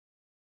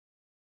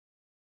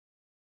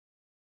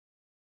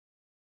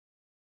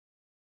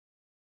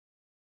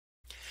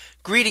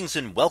Greetings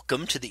and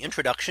welcome to the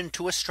introduction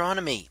to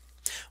astronomy.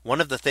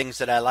 One of the things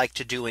that I like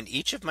to do in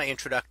each of my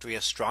introductory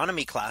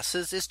astronomy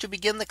classes is to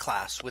begin the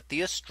class with the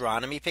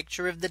astronomy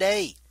picture of the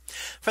day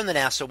from the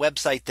NASA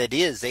website, that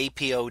is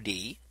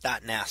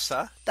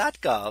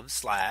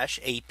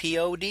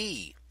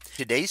apod.nasa.gov/apod.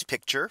 Today's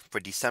picture for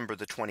December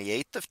the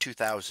 28th of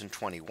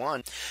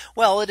 2021.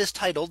 Well, it is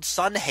titled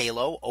Sun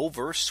Halo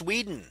over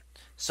Sweden.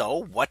 So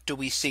what do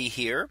we see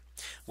here?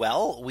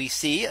 Well, we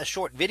see a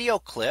short video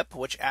clip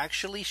which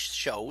actually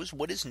shows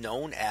what is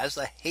known as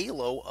a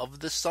halo of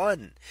the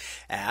sun.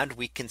 And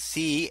we can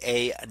see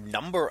a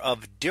number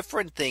of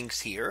different things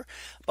here.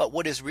 But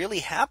what is really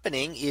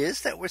happening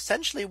is that we're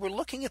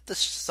looking at the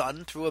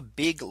sun through a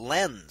big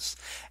lens.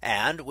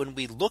 And when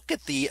we look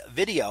at the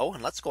video,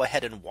 and let's go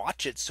ahead and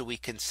watch it so we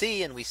can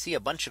see, and we see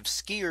a bunch of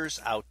skiers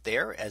out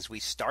there as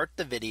we start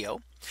the video.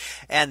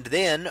 And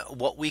then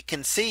what we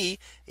can see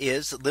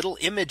is little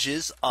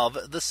images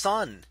of the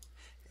sun.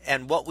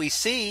 And what we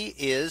see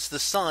is the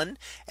sun,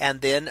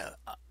 and then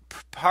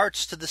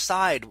parts to the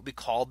side, what we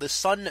call the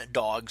sun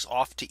dogs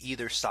off to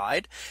either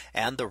side,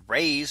 and the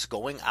rays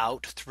going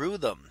out through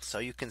them. So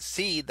you can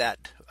see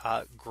that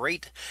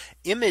great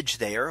image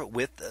there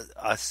with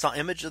a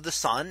image of the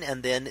sun,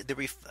 and then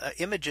the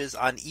images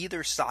on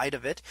either side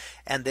of it,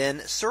 and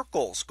then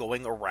circles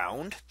going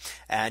around.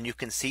 And you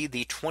can see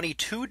the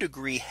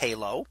 22-degree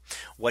halo,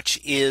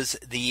 which is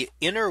the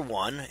inner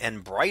one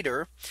and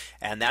brighter.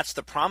 And that's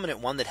the prominent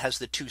one that has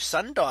the two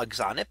sun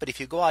dogs on it. But if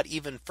you go out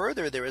even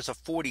further, there is a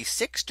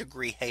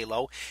 46-degree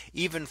halo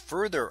even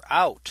further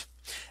out.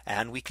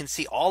 And we can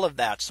see all of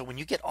that. So when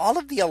you get all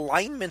of the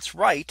alignments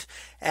right,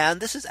 and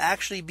this is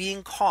actually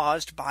being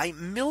caused by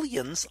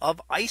millions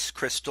of ice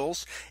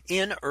crystals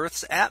in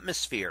Earth's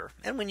atmosphere.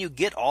 And when you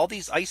get all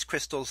these ice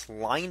crystals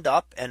lined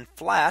up and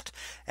flat,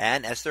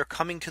 and as they're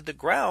coming to the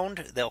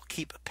ground, they'll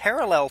keep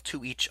parallel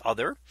to each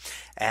other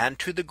and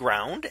to the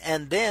ground.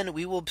 And then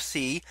we will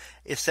see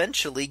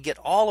essentially get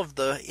all of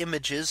the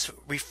images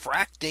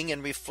refracting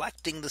and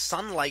reflecting the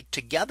sunlight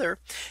together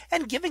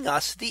and giving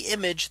us the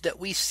image that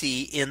we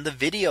see in the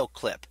video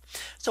clip.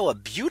 So a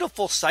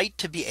beautiful sight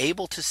to be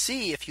able to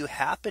see if you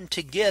happen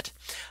to get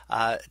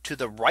to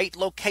the right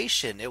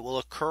location. It will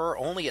occur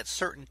only at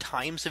certain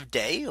times of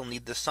day. You'll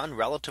need the sun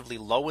relatively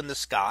low in the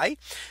sky.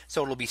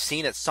 So it'll be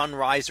seen at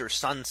sunrise or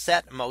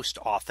sunset most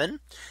often.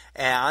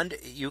 And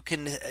you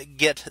can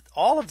get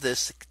all of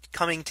this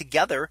coming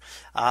together,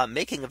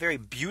 making a very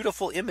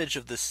beautiful image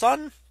of the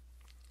sun,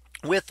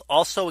 with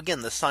also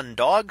again the sun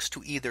dogs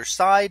to either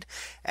side,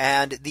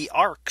 and the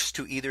arcs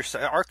to either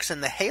side, arcs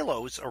and the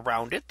halos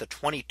around it, the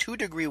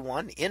 22-degree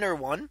one, inner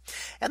one,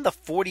 and the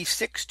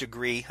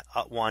 46-degree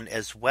one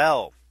as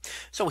well.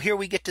 So here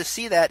we get to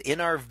see that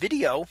in our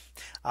video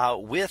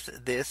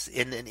with this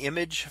in an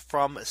image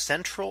from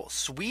central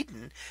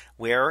Sweden,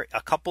 where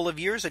a couple of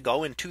years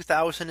ago in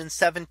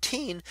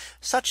 2017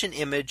 such an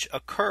image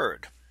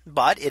occurred.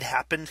 But it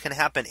can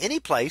happen any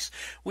place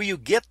where you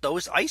get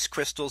those ice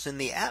crystals in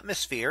the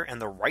atmosphere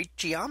and the right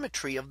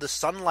geometry of the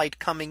sunlight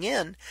coming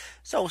in.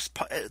 So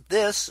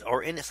this,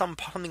 or in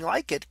something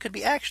like it, could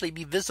actually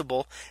be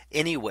visible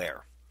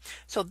anywhere.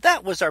 So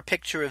that was our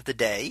picture of the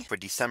day for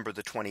December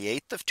the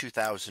 28th of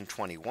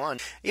 2021.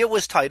 It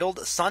was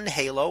titled Sun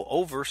Halo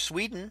over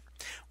Sweden.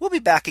 We'll be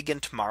back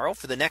again tomorrow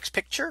for the next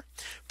picture,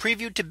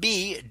 previewed to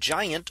be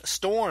giant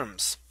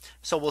storms.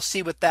 So we'll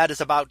see what that is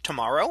about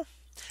tomorrow.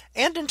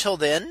 And until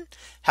then,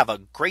 have a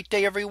great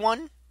day,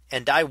 everyone,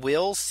 and I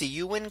will see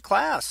you in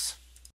class.